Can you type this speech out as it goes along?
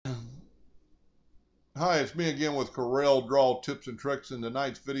Hi, it's me again with Corel Draw Tips and Tricks, and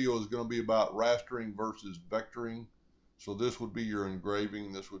tonight's video is going to be about rastering versus vectoring. So this would be your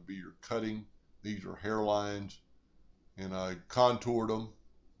engraving, this would be your cutting. These are hairlines, and I contoured them.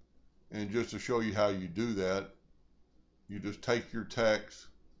 And just to show you how you do that, you just take your text,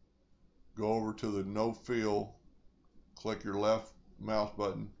 go over to the no fill, click your left mouse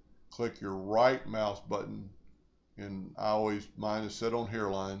button, click your right mouse button, and mine is set on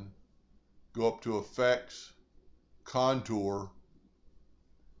hairline. Go up to Effects, Contour.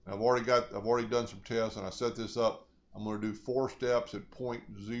 I've already done some tests, and I set this up. I'm going to do 4 steps at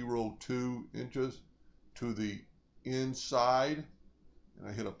 0.02 inches to the inside, and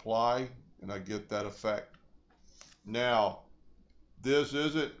I hit apply, and I get that effect. Now, this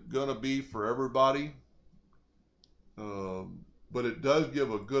isn't going to be for everybody, but it does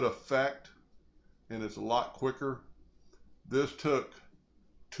give a good effect, and it's a lot quicker. This took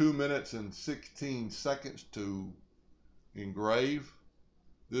 2 minutes and 16 seconds to engrave.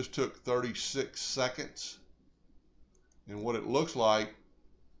 This took 36 seconds. And what it looks like,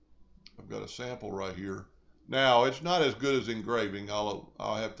 I've got a sample right here. Now, it's not as good as engraving, I'll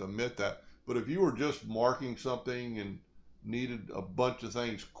have to admit that. But if you were just marking something and needed a bunch of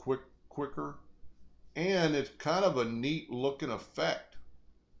things quicker, and it's kind of a neat looking effect.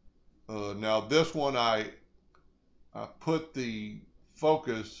 Now this one, I put the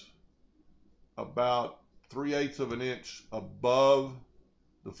focus about 3/8 of an inch above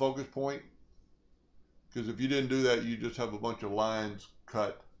the focus point, because if you didn't do that, you just have a bunch of lines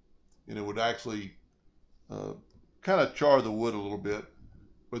cut, and it would actually kind of char the wood a little bit.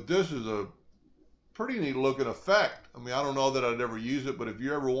 But this is a pretty neat looking effect. I mean, I don't know that I'd ever use it, but if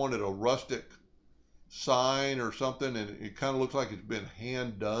you ever wanted a rustic sign or something, and it kind of looks like it's been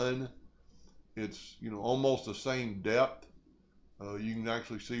hand done, it's, you know, almost the same depth. You can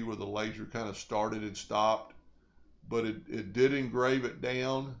actually see where the laser kind of started and stopped, but it did engrave it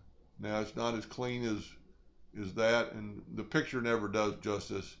down. Now it's not as clean as that, and the picture never does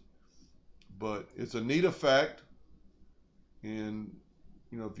justice, but it's a neat effect. And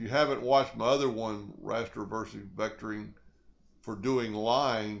you know, if you haven't watched my other one, raster versus vectoring, for doing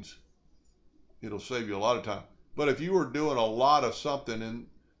lines, it'll save you a lot of time. But if you were doing a lot of something,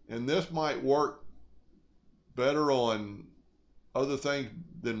 and this might work better on other things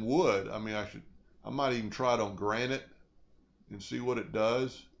than wood. I mean, I might even try it on granite and see what it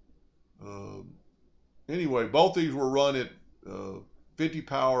does. Anyway, both these were run at 50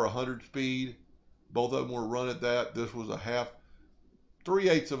 power, 100 speed. Both of them were run at that. This was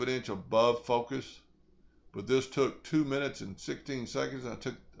 3/8 of an inch above focus, but this took 2 minutes and 16 seconds. I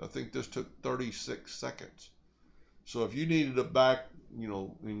think this took 36 seconds. So if you needed to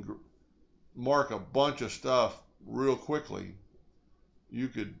mark a bunch of stuff real quickly, you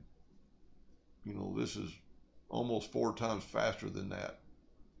could, this is almost 4 times faster than that.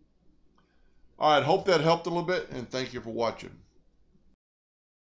 All right, hope that helped a little bit, and thank you for watching.